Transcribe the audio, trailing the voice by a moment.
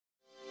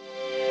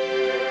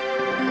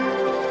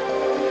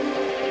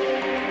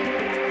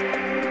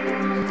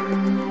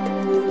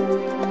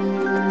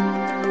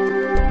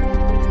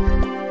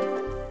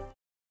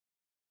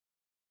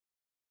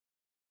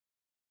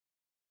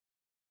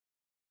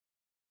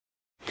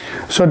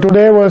So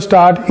today we'll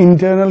start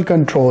internal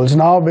controls.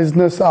 Now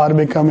business are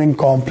becoming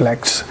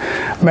complex.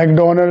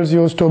 McDonald's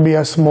used to be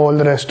a small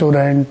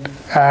restaurant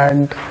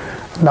and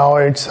now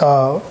it's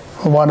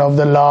one of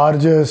the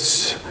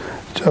largest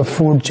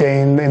food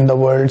chain in the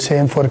world.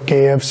 Same for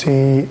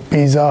KFC,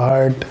 Pizza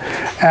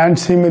Hut and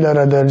similar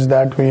others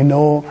that we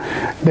know.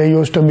 They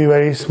used to be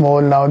very small,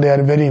 now they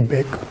are very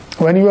big.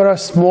 When you are a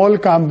small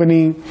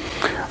company,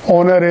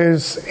 owner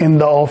is in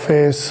the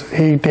office,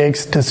 he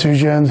takes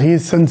decisions, he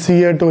is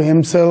sincere to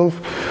himself,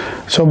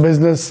 so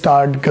business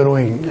start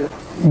growing.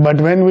 But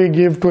when we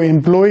give to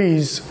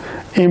employees,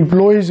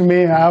 employees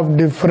may have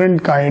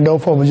different kind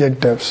of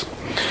objectives.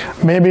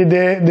 Maybe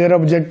their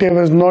objective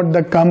is not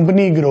the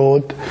company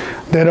growth,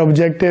 their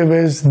objective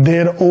is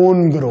their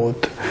own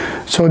growth.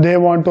 So they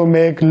want to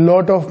make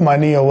lot of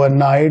money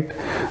overnight,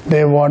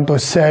 they want to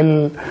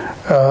sell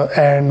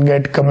and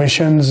get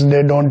commissions.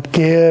 They don't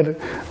care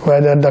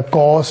whether the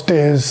cost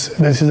is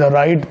the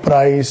right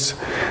price.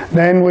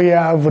 Then we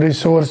have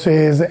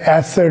resources,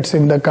 assets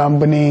in the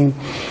company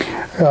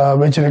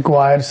which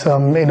require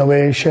some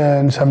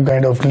innovation, some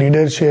kind of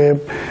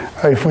leadership.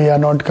 If we are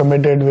not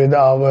committed with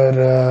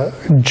our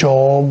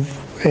job,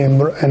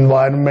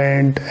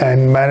 environment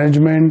and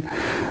management,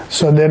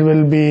 so there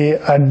will be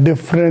a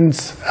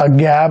difference, a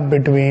gap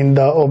between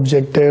the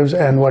objectives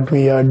and what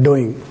we are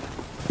doing.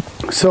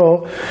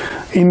 So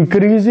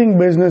increasing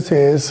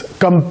businesses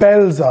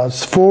compels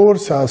us,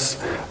 force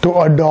us to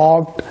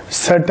adopt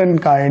certain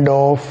kind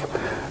of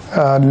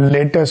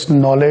latest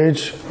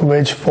knowledge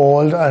which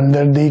falls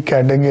under the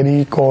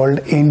category called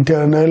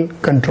internal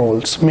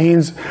controls.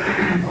 Means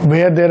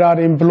where there are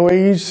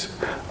employees,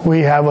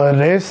 we have a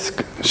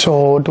risk.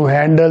 So to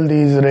handle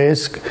these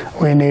risks,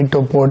 we need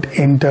to put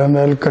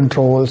internal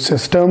control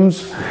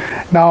systems.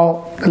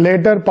 Now,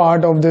 later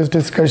part of this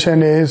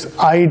discussion is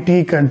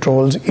IT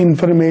controls,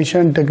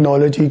 information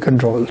technology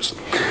controls.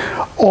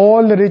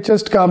 All the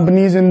richest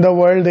companies in the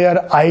world, they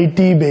are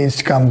IT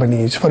based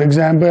companies. For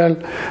example,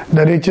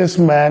 the richest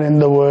man in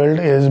the world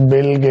is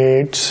Bill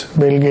Gates.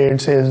 Bill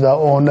Gates is the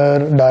owner,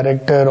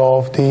 director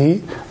of the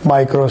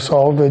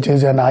Microsoft, which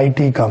is an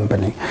IT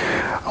company.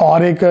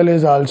 Oracle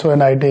is also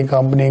an IT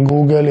company,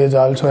 Google is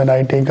also an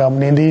IT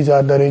company. These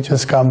are the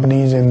richest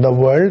companies in the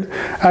world,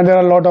 and there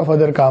are a lot of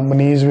other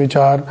companies which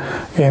are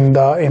in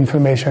the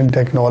information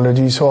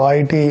technology. So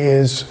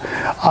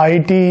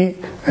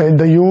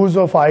the use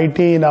of IT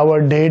in our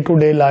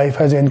day-to-day life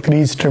has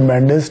increased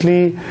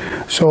tremendously.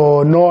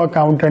 So no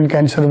accountant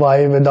can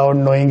survive without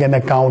knowing an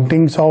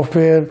accounting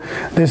software.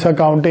 This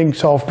accounting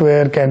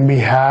software can be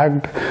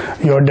hacked,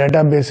 your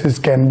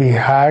databases can be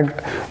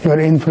hacked, your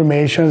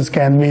informations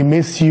can be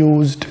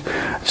misused.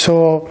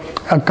 So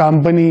a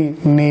company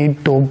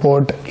need to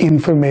put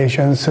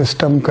information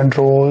system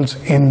controls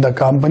in the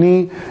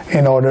company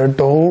in order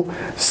to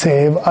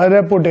save a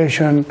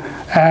reputation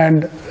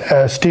and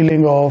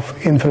stealing of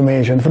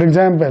information. For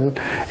example,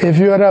 if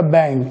you are a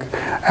bank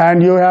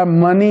and you have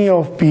money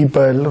of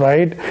people,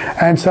 right,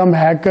 and some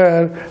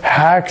hacker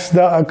hacks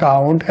the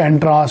account and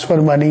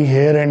transfer money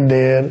here and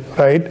there,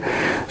 right,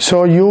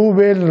 so you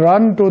will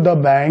run to the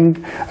bank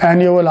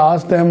and you will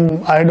ask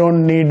them, I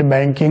don't need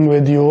banking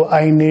with you,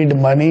 I need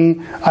money,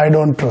 I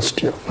don't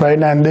trust you,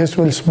 right, and this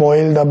will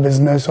spoil the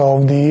business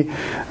of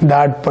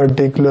that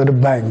particular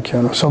bank,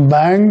 you know. So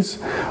banks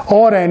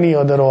or any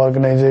other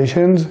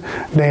organizations,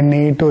 they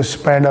need to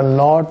spend a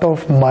lot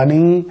of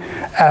money,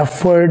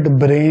 effort,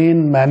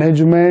 brain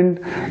management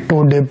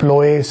to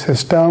deploy a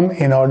system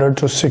in order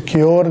to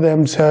secure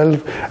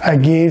themselves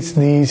against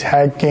these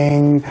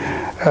hacking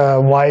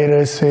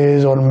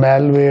viruses or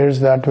malwares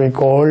that we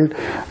called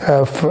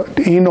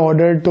in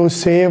order to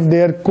save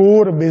their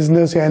core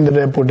business and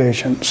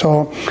reputation.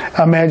 So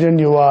imagine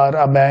you are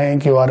a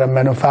bank, you are a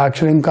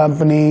manufacturing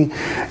company,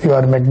 you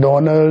are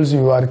McDonald's,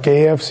 you are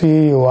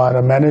KFC, you are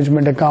a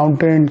management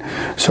accountant.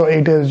 So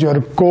it is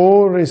your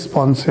core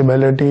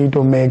responsibility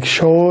to make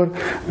sure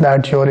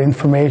that your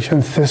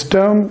information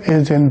system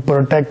is in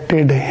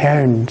protected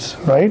hands,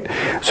 right?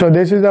 So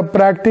this is a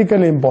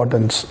practical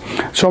importance.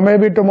 So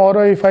maybe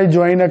tomorrow if I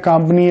join a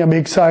company a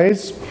big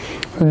size,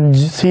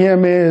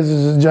 CMA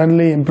is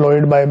generally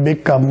employed by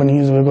big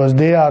companies because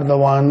they are the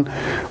one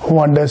who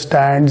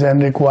understands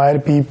and require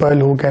people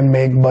who can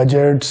make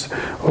budgets,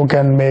 who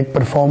can make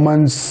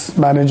performance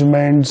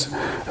managements,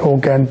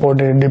 who can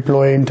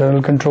deploy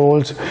internal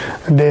controls.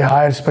 They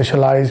hire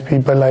specialized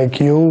people like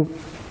you.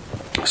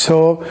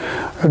 So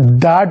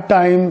that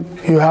time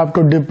you have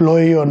to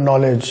deploy your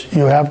knowledge,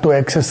 you have to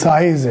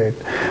exercise it.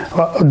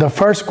 The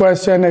first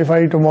question, if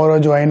I tomorrow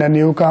join a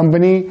new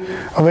company,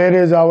 where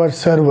is our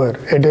server?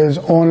 It is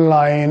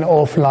online,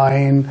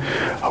 offline.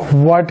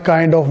 What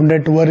kind of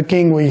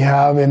networking we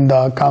have in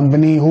the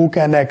company, who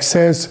can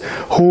access,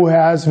 who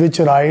has which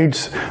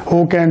rights,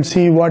 who can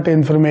see what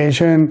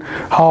information,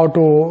 how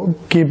to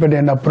keep it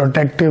in a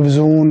protective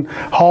zone,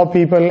 how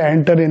people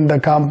enter in the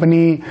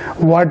company,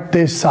 what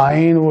they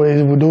sign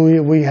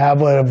Do we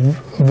have a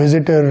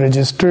visitor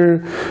register?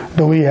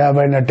 Do we have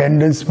an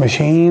attendance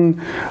machine?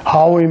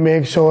 How we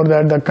make sure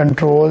that the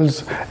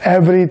controls,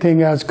 everything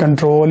has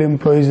control,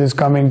 employees is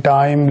coming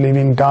time,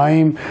 leaving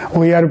time,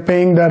 we are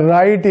paying the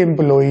right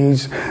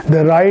employees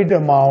the right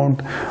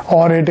amount,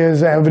 or it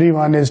is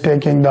everyone is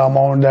taking the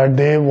amount that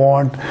they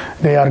want,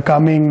 they are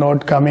coming,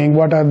 not coming,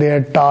 what are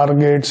their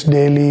targets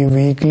daily,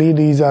 weekly.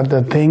 These are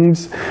the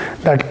things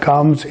that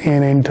comes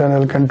in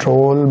internal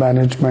control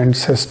management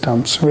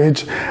systems,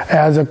 which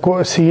as a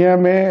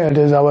CMA, it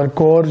is our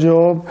core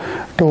job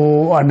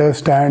to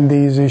understand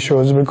these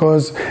issues,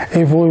 because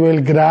if we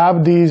will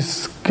grab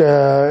these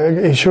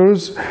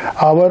issues,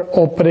 our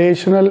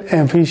operational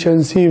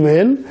efficiency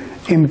will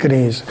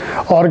increase.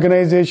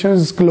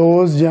 Organizations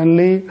close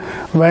generally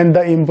when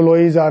the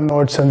employees are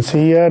not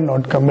sincere,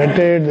 not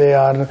committed,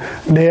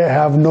 they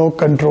have no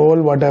control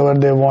whatever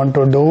they want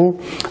to do.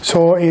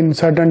 So in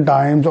certain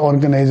times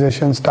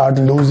organizations start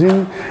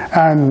losing,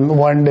 and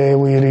one day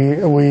we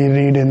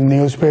read in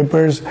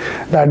newspapers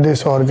that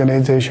this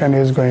organization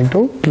is going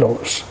to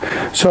close.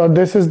 So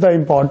this is the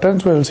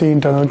importance. We'll see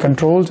internal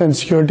controls and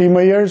security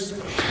measures.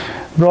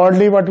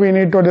 Broadly, what we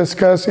need to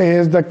discuss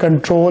is the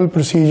control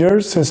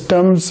procedures,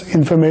 systems,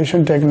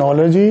 information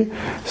technology,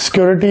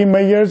 security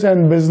measures,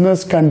 and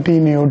business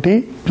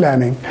continuity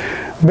planning.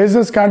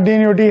 Business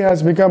continuity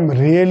has become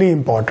really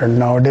important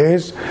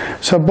nowadays.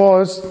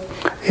 Suppose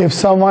if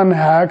someone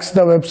hacks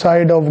the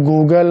website of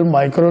Google,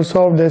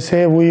 Microsoft, they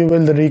say we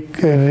will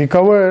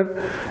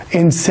recover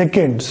in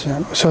seconds.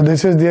 So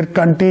this is their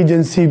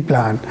contingency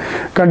plan.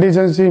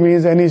 Contingency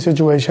means any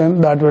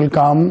situation that will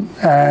come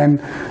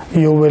and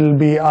you will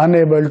be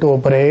unable to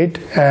operate,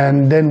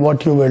 and then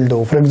what you will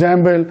do. For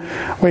example,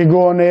 we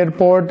go on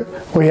airport,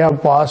 we have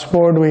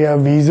passport, we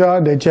have visa,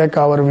 they check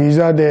our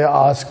visa, they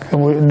ask,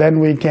 then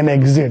we can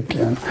exit.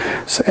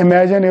 So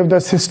imagine if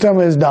the system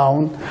is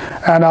down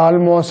and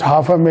almost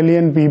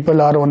 500,000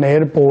 people are on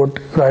airport,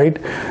 right?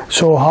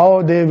 So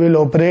how they will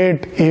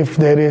operate if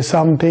there is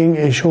something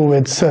issue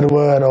with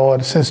server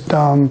or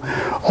system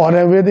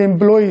or with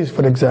employees,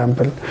 for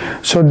example.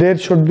 So there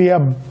should be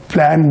a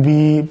plan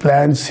B,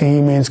 plan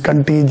C means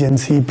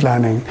contingency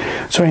planning.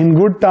 So in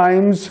good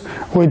times,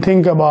 we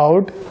think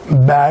about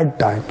bad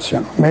times.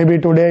 Maybe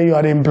today you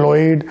are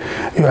employed,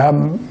 you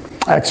have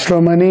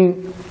extra money.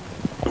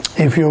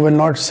 If you will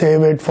not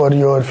save it for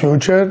your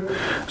future,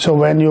 so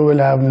when you will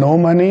have no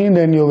money,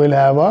 then you will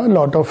have a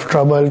lot of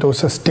trouble to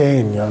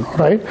sustain,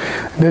 right?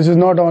 This is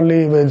not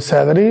only with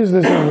salaries,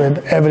 this is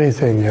with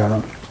everything,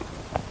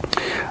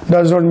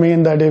 Does not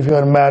mean that if you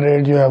are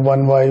married, you have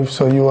one wife,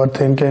 so you are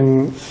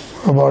thinking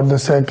about the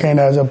second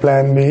as a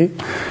plan B.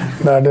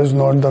 That is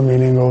not the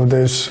meaning of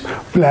this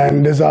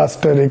plan,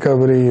 disaster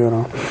recovery,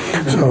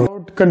 So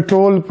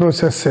control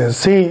processes.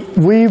 See,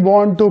 we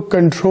want to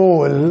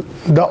control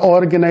the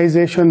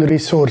organization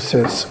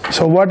resources.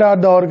 So what are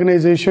the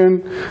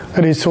organization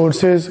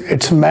resources?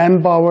 It's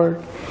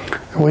manpower.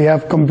 We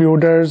have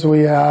computers,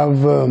 we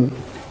have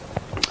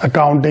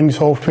accounting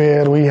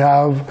software, we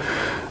have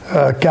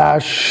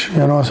cash,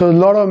 so a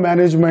lot of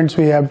managements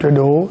we have to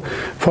do.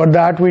 For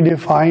that we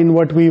define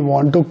what we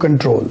want to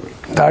control.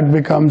 That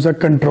becomes a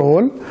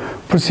control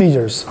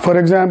procedures. For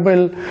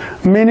example,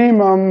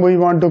 minimum we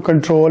want to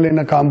control in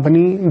a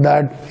company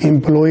that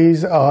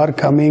employees are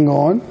coming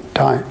on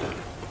time,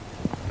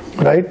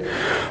 right?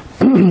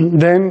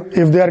 Then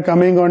if they are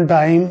coming on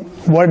time,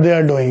 what they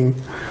are doing?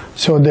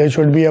 So there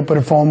should be a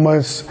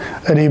performance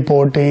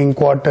reporting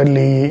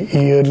quarterly,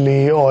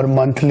 yearly or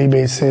monthly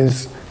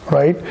basis,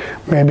 right?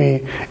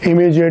 Maybe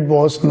immediate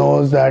boss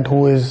knows that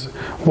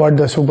what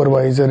the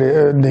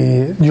supervisor,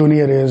 the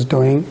junior is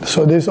doing.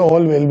 So this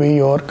all will be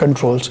your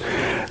controls.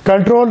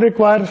 Control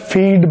requires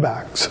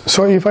feedbacks.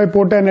 So if I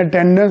put an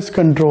attendance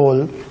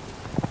control,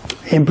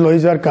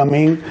 employees are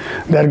coming,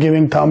 they are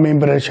giving thumb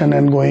impression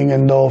and going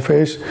in the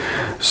office.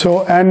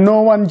 So, and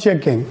no one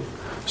checking.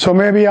 So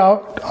maybe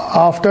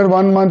after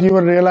 1 month you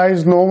will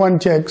realize no one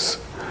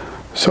checks.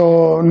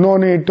 So no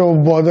need to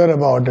bother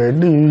about it.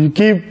 You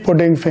keep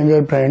putting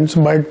fingerprints,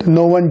 but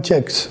no one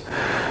checks.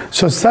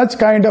 So such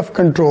kind of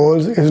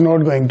controls is not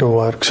going to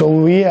work. So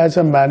we as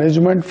a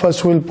management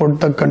first will put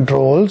the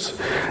controls,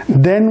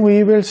 then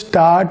we will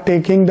start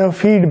taking the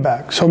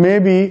feedback. So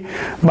maybe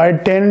by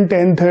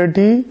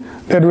 10:30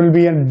 there will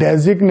be a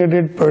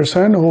designated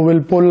person who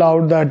will pull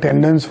out the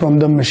attendance from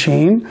the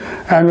machine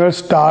and will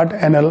start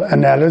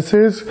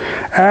analysis,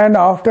 and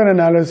after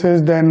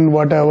analysis then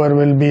whatever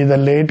will be the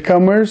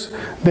latecomers,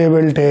 they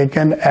will take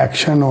an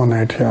action on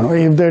it.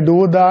 If they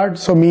do that,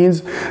 so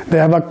means they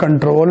have a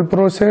control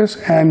process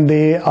and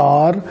they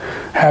are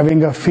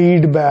having a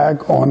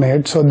feedback on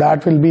it, so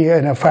that will be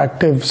an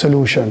effective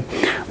solution.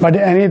 But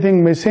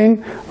anything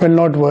missing will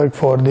not work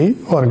for the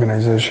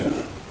organization.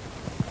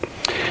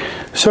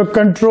 So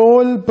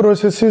control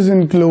processes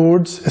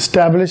includes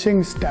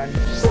establishing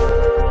standards.